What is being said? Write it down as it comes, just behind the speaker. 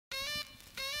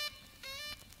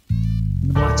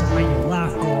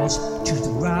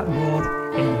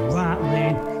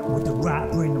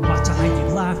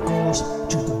goes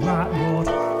to the right road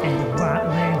in the right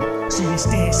lane. So you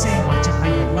stay sane, no matter how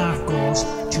your life goes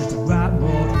to the right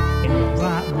road in the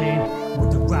right lane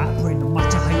with the right brain. No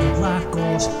matter how your life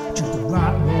goes to the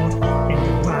right road in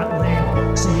the right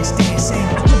lane. So you stay sane.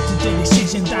 I come to the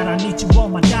decision that I need to roll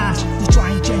my dice to try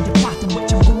and change the path in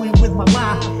which I'm going with my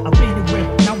life. I've been away,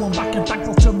 now I'm back and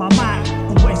thankful to my mic.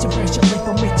 The ways of patiently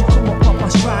for me to come up on my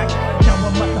strike. Now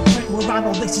I'm at the point where I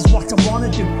know this is what I wanna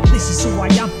do. This is who I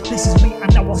am, this is me,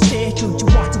 and now I'll stay true to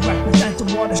what I represent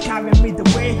and what is carrying me the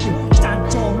way through.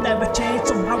 Stand tall, never change,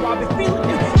 somehow I'll be feeling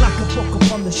new. Like a book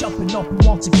up on the shelf and open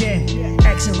once again.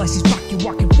 XLS is back, you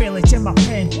I can feel it in my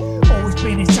pen. Always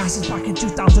been inside since back in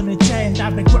 2010. I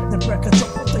regret the break I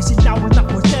took, but this is now and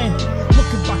that was then.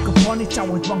 Looking back upon it, I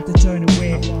was wrong to turn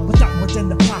away, but that was in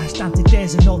the past and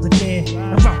today's another day.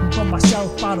 I'm rapping for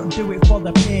myself, I don't do it for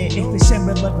the pay. If it's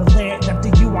similar, relate, then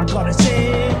to you I gotta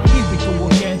say. Here we go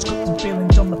again, scripting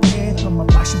feelings on the paper. My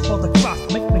passion for the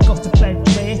craft make me go to bed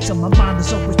later. My mind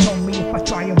has always told me if I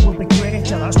try I will be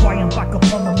greater. That's why I'm back up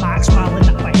on the mic smiling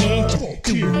at my haters.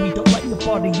 Doing me, don't let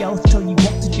nobody else tell you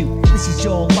what to do. This is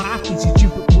your life, this is you,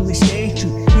 but will it stay true?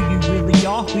 Who you really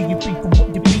are, who you be from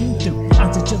what you've been through.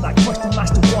 Answer to that question,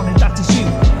 that's the one and that is you.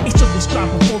 It's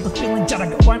undescribable, the feeling that I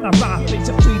get when I rap. It's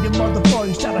a freedom of the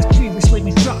voice that has previously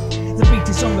been trapped. The beat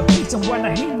is on the beat and when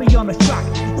I hear me on the track,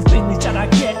 the feelings that I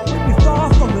get make me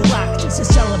far from relaxed. It's a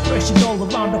celebration all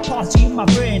around, a party in my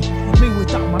brain. Me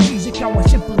without my music, I would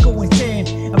simply go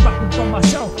insane. I'm rapping for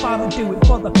myself, I don't do it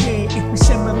for the pay. If we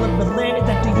similar related,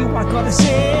 then to you I gotta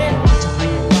say. No matter how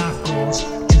your life goes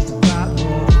to the right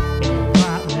road in the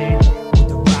right lane with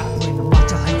the right brain. No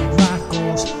matter how your life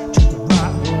goes to the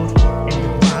right road in the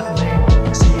right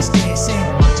lane. So you stay sane.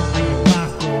 No matter how your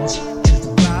life goes to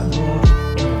the right road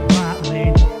in the right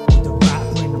lane with the right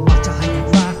brain. No matter how your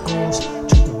life goes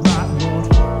to the right road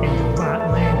in the right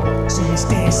lane. So you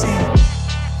stay sane.